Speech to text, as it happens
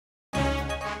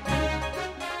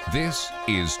This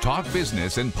is Talk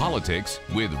Business and Politics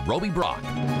with Roby Brock.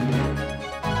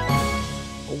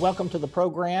 Well, welcome to the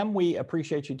program. We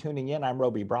appreciate you tuning in. I'm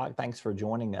Roby Brock. Thanks for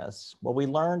joining us. Well, we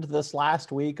learned this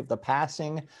last week of the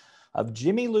passing of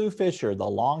Jimmie Lou Fisher, the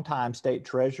longtime state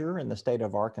treasurer in the state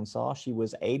of Arkansas. She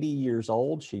was 80 years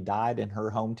old. She died in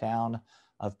her hometown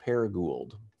of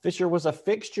Paragould. Fisher was a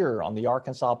fixture on the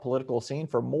Arkansas political scene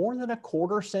for more than a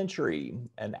quarter century.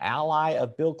 An ally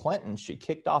of Bill Clinton, she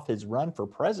kicked off his run for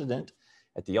president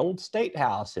at the old State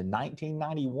House in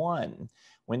 1991.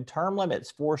 When term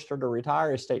limits forced her to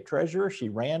retire as state treasurer, she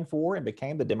ran for and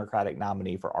became the Democratic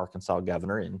nominee for Arkansas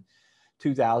governor in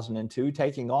 2002,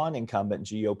 taking on incumbent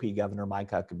GOP Governor Mike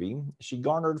Huckabee. She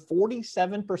garnered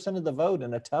 47% of the vote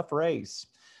in a tough race.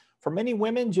 For many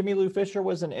women, Jimmie Lou Fisher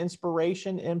was an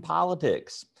inspiration in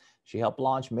politics. She helped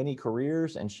launch many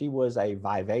careers, and she was a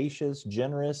vivacious,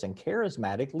 generous, and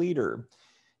charismatic leader.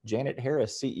 Janet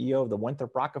Harris, CEO of the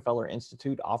Winthrop Rockefeller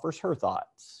Institute, offers her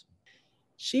thoughts.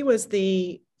 She was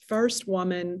the first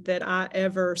woman that I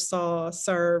ever saw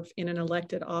serve in an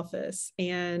elected office,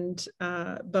 and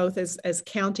both as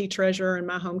county treasurer in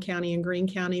my home county in Greene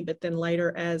County, but then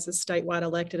later as a statewide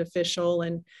elected official,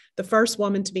 and the first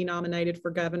woman to be nominated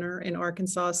for governor in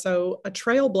Arkansas. So a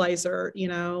trailblazer,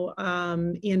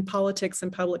 in politics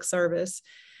and public service.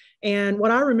 And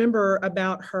what I remember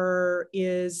about her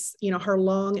is, her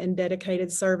long and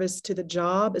dedicated service to the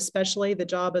job, especially the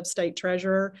job of state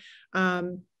treasurer.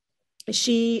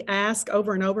 She asked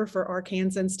over and over for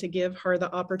Arkansans to give her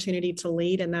the opportunity to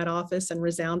lead in that office, and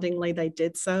resoundingly they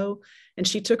did so. And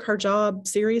she took her job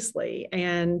seriously.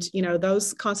 And,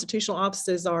 those constitutional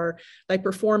offices they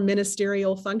perform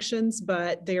ministerial functions,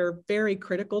 but they're very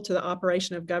critical to the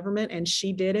operation of government. And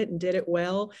she did it and did it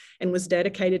well and was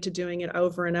dedicated to doing it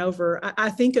over and over. I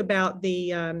think about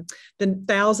the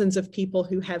thousands of people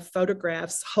who have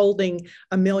photographs holding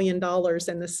 $1 million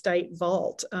in the state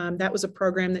vault. That was a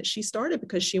program that she started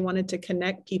because she wanted to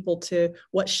connect people to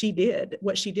what she did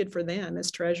for them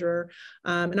as treasurer.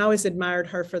 And I always admired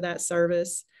her for that service.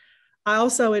 I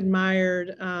also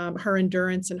admired her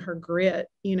endurance and her grit.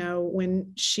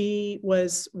 When she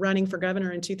was running for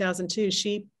governor in 2002,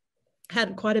 she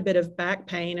had quite a bit of back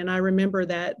pain. And I remember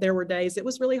that there were days it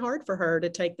was really hard for her to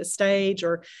take the stage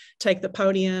or take the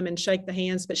podium and shake the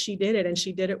hands, but she did it, and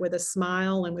she did it with a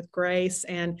smile and with grace,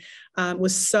 and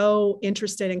was so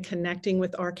interested in connecting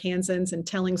with Arkansans and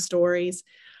telling stories.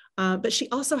 But she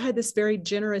also had this very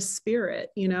generous spirit,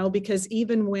 because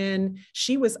even when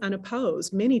she was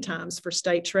unopposed many times for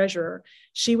state treasurer,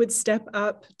 she would step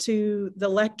up to the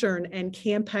lectern and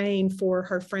campaign for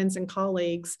her friends and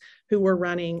colleagues who were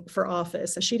running for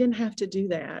office. And she didn't have to do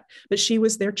that, but she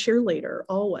was their cheerleader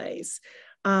always.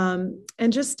 And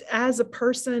just as a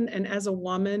person and as a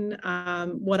woman,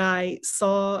 what I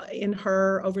saw in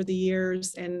her over the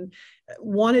years and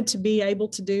wanted to be able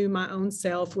to do my own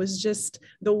self was just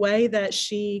the way that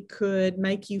she could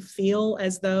make you feel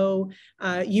as though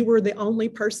you were the only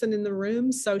person in the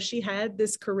room. So she had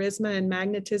this charisma and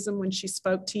magnetism when she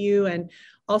spoke to you, and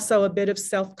also a bit of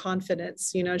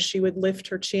self-confidence. She would lift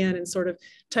her chin and sort of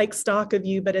take stock of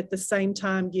you, but at the same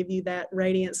time give you that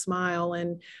radiant smile.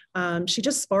 And she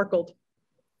just sparkled.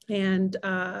 And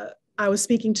I was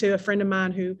speaking to a friend of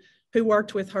mine who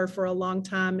worked with her for a long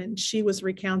time, and she was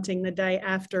recounting the day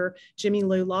after Jimmie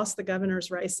Lou lost the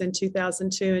governor's race in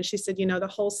 2002. And she said, the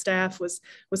whole staff was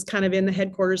kind of in the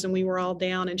headquarters, and we were all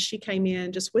down, and she came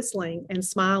in just whistling and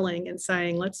smiling and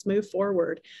saying, let's move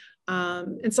forward.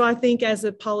 And so I think as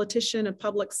a politician, a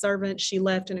public servant, she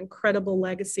left an incredible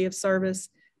legacy of service.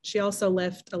 She also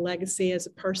left a legacy as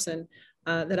a person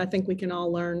that I think we can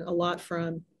all learn a lot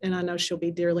from, and I know she'll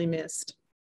be dearly missed.